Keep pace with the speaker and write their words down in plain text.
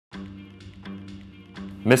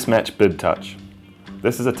Mismatch bib touch.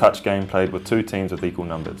 This is a touch game played with two teams with equal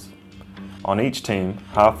numbers. On each team,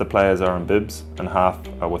 half the players are in bibs and half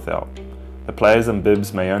are without. The players in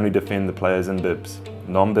bibs may only defend the players in bibs.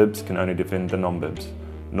 Non-bibs can only defend the non-bibs.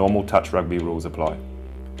 Normal touch rugby rules apply.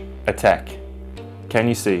 Attack. Can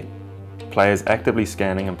you see? Players actively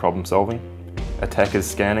scanning and problem solving. Attackers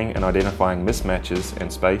scanning and identifying mismatches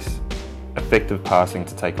and space. Effective passing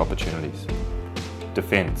to take opportunities.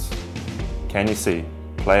 Defense. Can you see?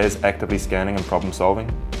 Players actively scanning and problem solving.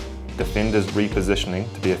 Defenders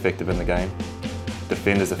repositioning to be effective in the game.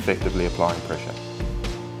 Defenders effectively applying pressure.